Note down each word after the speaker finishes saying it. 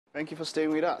Thank you for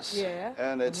staying with us. Yeah.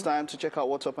 And it's time to check out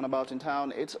what's up and about in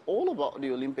town. It's all about the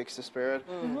Olympics this period.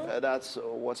 That's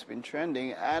what's been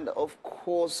trending. And of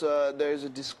course, there is a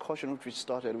discussion which we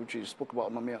started, which we spoke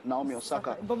about Naomi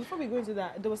Osaka. But before we go into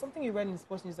that, there was something you read in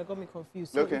sports news that got me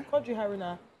confused. So if Kodri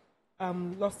Haruna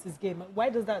lost his game, why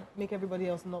does that make everybody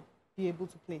else not be able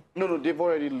to play? No, they've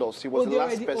already lost. He was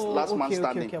the last man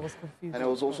standing. Okay, I was confused. And he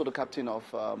was also the captain of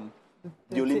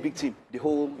the Olympic team, the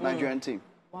whole Nigerian team.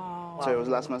 Wow. So it was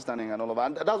last man standing and all of that.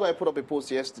 And that's why I put up a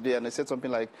post yesterday and they said something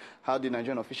like how the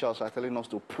Nigerian officials are telling us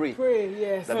to pray.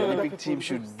 Yes. That the Olympic team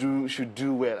should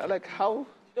do well. I'm like, how?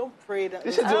 Don't pray that.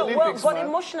 This is the Olympics, but man.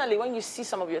 emotionally, when you see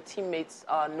some of your teammates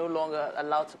are no longer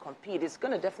allowed to compete, it's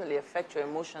going to definitely affect your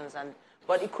emotions.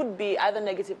 But it could be either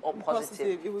negative or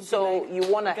positive. So like,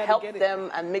 you want to help them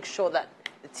and make sure that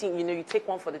the team, you take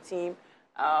one for the team,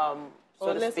 so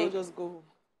to let's speak. all just go home.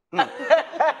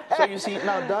 So you see,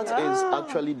 now that is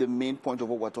actually the main point of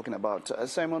what we're talking about.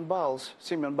 Simone Biles,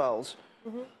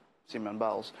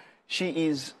 she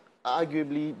is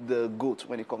arguably the GOAT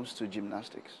when it comes to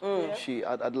gymnastics. She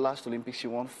at the last Olympics, she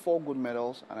won 4 gold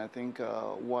medals, and I think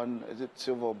one, is it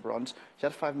silver or bronze? She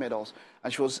had 5 medals,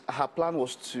 and her plan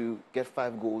was to get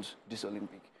 5 golds this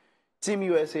Olympic. Team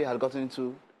USA had gotten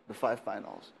into the 5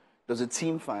 finals. There's a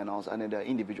team finals and then there are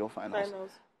individual finals.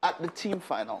 At the team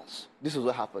finals, this is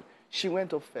what happened. She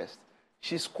went up first.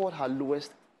 She scored her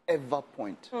lowest ever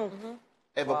point.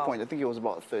 Point. I think it was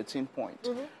about 13 points.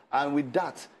 And with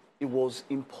that, it was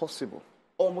impossible,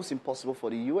 almost impossible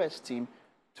for the US team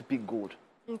to pick gold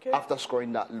after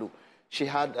scoring that low. She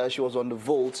was on the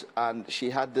vault and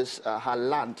she had this, her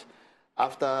land,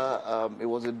 after it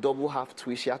was a double half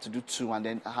twist, she had to do 2 and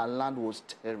then her land was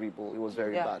terrible. It was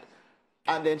very bad.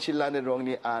 And then she landed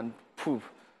wrongly and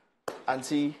poof.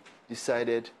 Auntie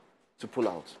decided to pull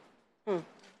out.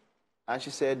 And she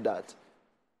said that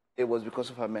it was because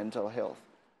of her mental health.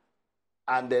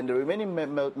 And then the remaining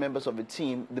members of the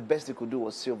team, the best they could do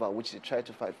was silver, which they tried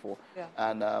to fight for.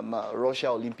 And Russia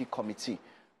Olympic Committee,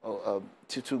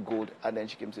 2 gold, and then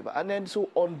she came silver. And then so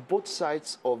on both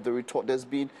sides of the retort, there's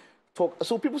been talk.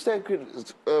 So people started,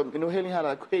 hailing her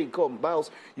like, hey, come,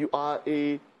 Biles,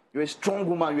 you're a strong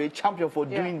woman, you're a champion for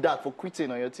doing that, for quitting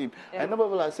on your team. And some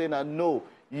people are saying that, no,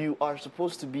 you are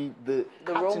supposed to be the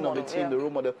captain of the team, the role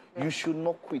model. You should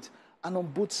not quit. And on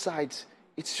both sides,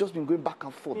 it's just been going back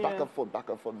and forth, back and forth, back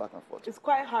and forth, back and forth. It's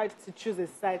quite hard to choose a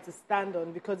side to stand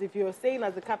on because if you're saying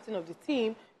as the captain of the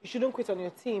team, you shouldn't quit on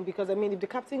your team because, I mean, if the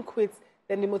captain quits,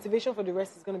 then the motivation for the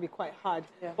rest is going to be quite hard.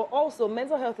 But also,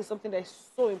 mental health is something that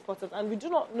is so important, and we do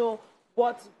not know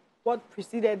what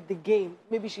preceded the game.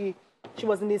 Maybe she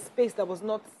was in a space that was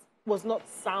not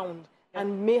sound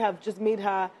and may have just made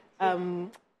her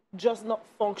just not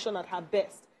function at her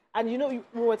best. And we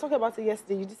were talking about it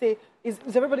yesterday. You did say, is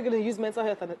everybody going to use mental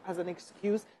health as an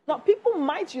excuse? Now, people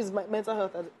might use mental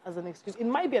health as an excuse. It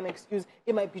might be an excuse.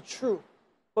 It might be true.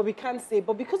 But we can't say.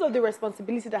 But because of the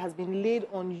responsibility that has been laid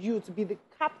on you to be the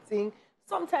captain,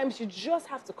 sometimes you just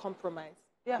have to compromise.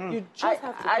 You just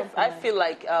have to compromise. I feel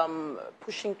like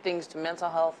pushing things to mental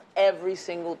health every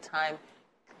single time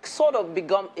sort of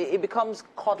becomes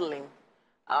coddling.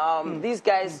 These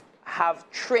guys have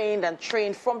trained and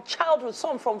trained from childhood,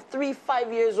 some from 3,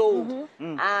 5 years old,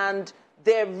 and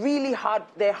they're really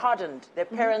they're hardened. Their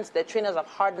parents, their trainers have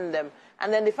hardened them,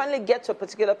 and then they finally get to a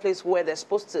particular place where they're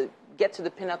supposed to get to the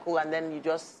pinnacle, and then you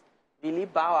just really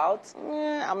bow out.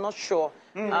 I'm not sure.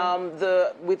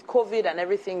 With COVID and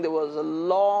everything, there was a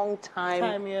long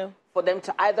time for them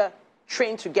to either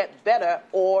train to get better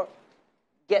or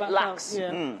get lax.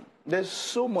 There's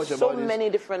so much about this. So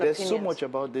many different opinions. There's so much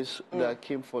about this that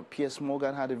came forth. Piers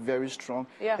Morgan had a very strong,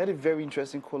 he had a very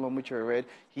interesting column which I read.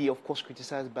 He, of course,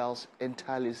 criticized Biles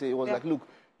entirely. So it was like, look,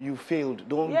 you failed.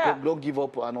 Don't give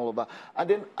up and all of that. And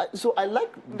then, so I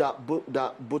like that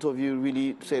both of you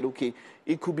really said, okay,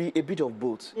 it could be a bit of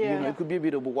both. It could be a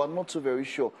bit of both. I'm not so very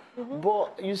sure.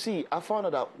 But you see, I found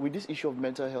out that with this issue of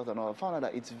mental health and all, I found out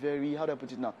that it's very, how do I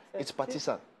put it now? It's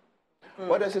partisan.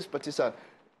 Why do I say partisan?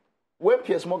 When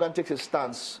Piers Morgan takes a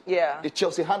stance, the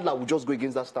Chelsea handler will just go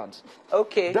against that stance.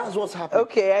 That's what's happening.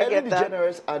 I get that. Ellen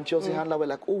DeGeneres and Chelsea handler were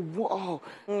like, oh, wow.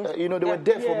 They were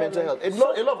there for mental health. A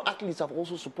lot of athletes have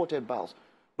also supported Biles.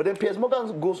 But then Piers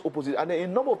Morgan goes opposite. And then a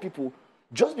number of people,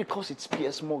 just because it's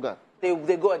Piers Morgan, they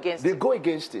go against it. They go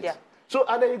against it. So,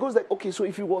 and then he goes like, okay, so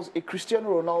if he was a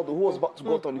Cristiano Ronaldo who was about to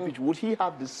go out on the pitch, would he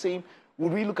have the same,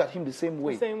 would we look at him the same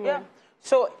way? The same way.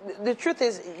 So the truth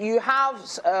is, you have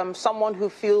someone who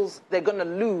feels they're going to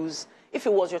lose. If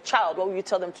it was your child, what would you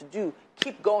tell them to do?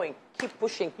 Keep going, keep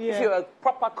pushing. If you're a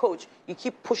proper coach, you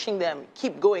keep pushing them,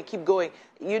 keep going, keep going.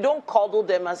 You don't coddle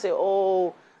them and say,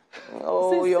 oh,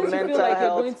 Oh, your since mental you feel like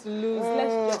health. you're going to lose,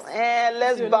 let's just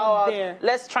let's bow out. there.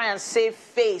 Let's try and save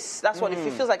face. That's what it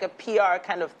feels like, a PR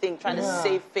kind of thing, trying to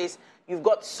save face. You've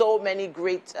got so many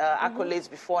great accolades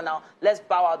before now. Let's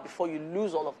bow out before you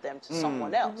lose all of them to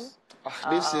someone else.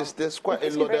 There's quite a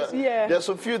lot. There's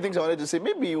a few things I wanted to say.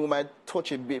 Maybe we might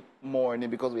touch a bit more on it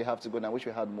because we have to go now. I wish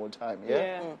we had more time.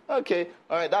 Yeah. Okay.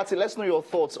 All right. That's it. Let's know your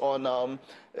thoughts on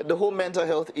the whole mental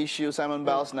health issue. Simone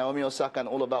Biles, Naomi Osaka, and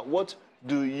all of that. What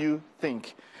do you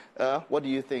think? What do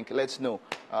you think? Let's know.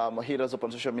 Hit us up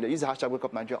on social media. Use the hashtag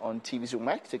WakeUpNigeria on TV. So we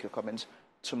might take your comments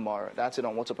tomorrow. That's it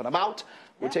on What's Up and About.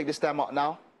 We'll take this time out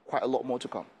now. Quite a lot more to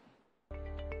come.